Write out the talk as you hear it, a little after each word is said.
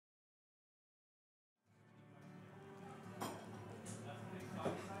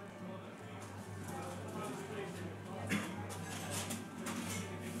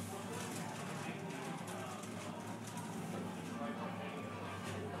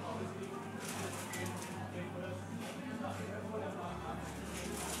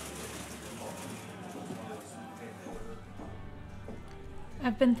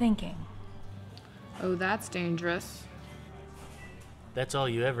I've been thinking. Oh, that's dangerous. That's all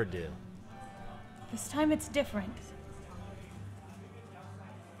you ever do. This time it's different.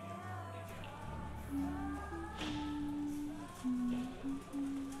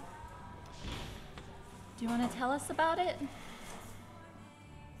 Do you want to tell us about it?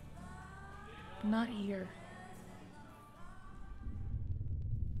 Not here.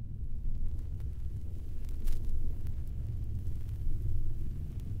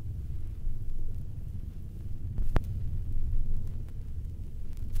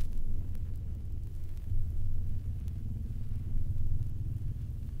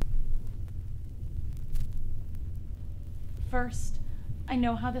 First, I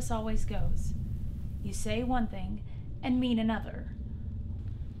know how this always goes. You say one thing and mean another.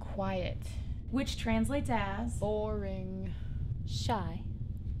 Quiet. Which translates as Boring. Shy.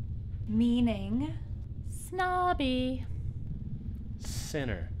 meaning, Snobby.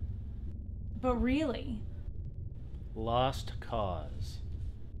 Sinner. but really, Lost cause.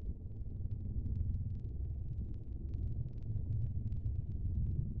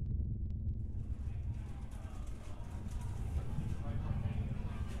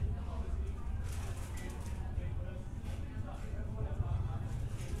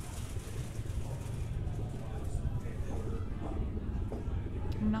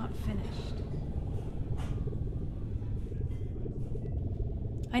 I'm not finished.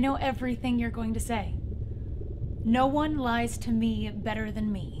 I know everything you're going to say. No one lies to me better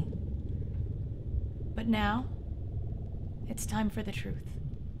than me. But now, it's time for the truth.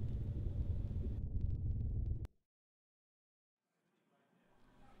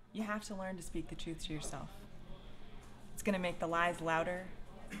 You have to learn to speak the truth to yourself. It's gonna make the lies louder,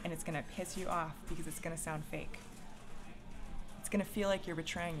 and it's gonna piss you off because it's gonna sound fake. It's gonna feel like you're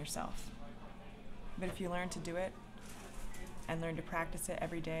betraying yourself. But if you learn to do it, and learn to practice it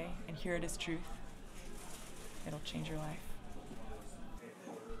every day, and hear it as truth, it'll change your life.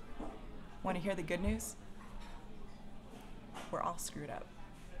 Want to hear the good news? We're all screwed up.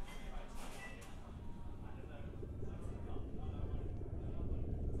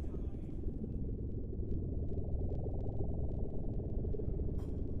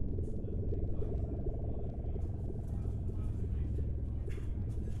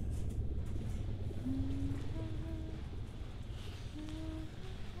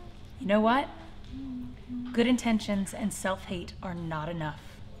 You know what? Good intentions and self-hate are not enough.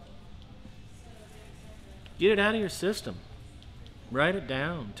 Get it out of your system. Write it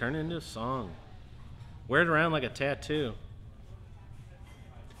down. Turn it into a song. Wear it around like a tattoo.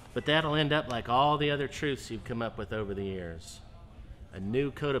 But that'll end up like all the other truths you've come up with over the years. A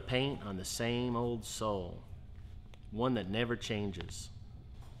new coat of paint on the same old soul. One that never changes.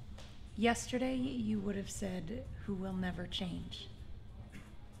 Yesterday, you would have said, "Who will never change."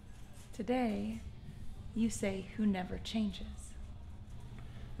 Today, you say, "Who never changes."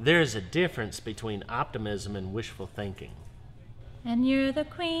 There's a difference between optimism and wishful thinking. And you're the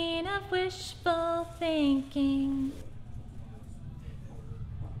queen of wishful thinking.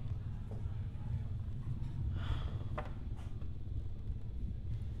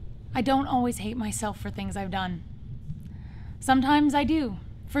 I don't always hate myself for things I've done. Sometimes I do,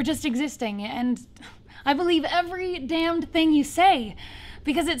 for just existing, and I believe every damned thing you say,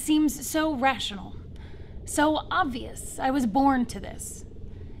 because it seems so rational, so obvious. I was born to this.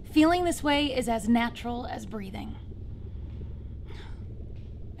 Feeling this way is as natural as breathing.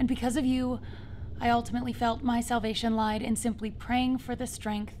 And because of you, I ultimately felt my salvation lied in simply praying for the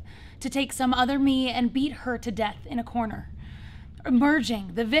strength to take some other me and beat her to death in a corner.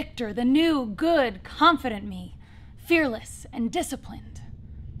 Emerging, the victor, the new, good, confident me, fearless and disciplined.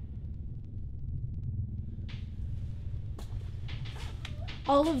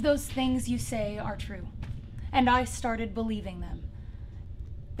 All of those things you say are true, and I started believing them.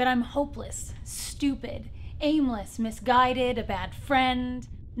 That I'm hopeless, stupid, aimless, misguided, a bad friend,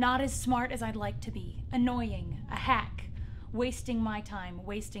 not as smart as I'd like to be, annoying, a hack, wasting my time,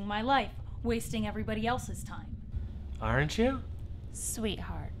 wasting my life, wasting everybody else's time. Aren't you?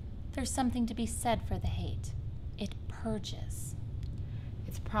 Sweetheart, there's something to be said for the hate. It purges.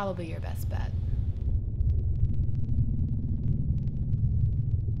 It's probably your best bet.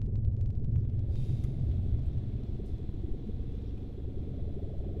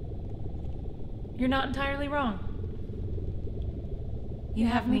 You're not entirely wrong. You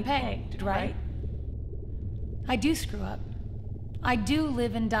have me pegged, right? I do screw up. I do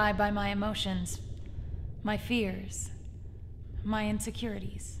live and die by my emotions, my fears, my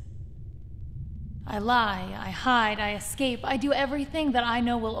insecurities. I lie, I hide, I escape. I do everything that I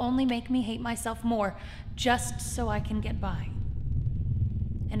know will only make me hate myself more, just so I can get by.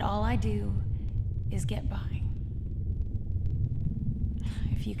 and all I do is get by.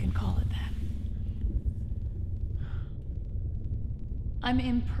 If you can call it that. I'm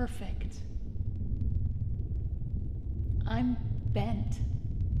imperfect. I'm bent.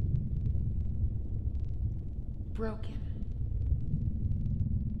 Broken.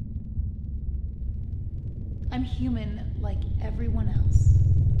 I'm human like everyone else.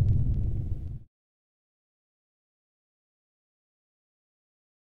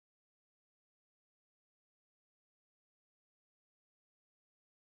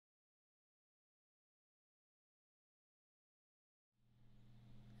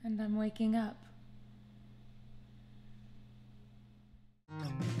 And I'm waking up.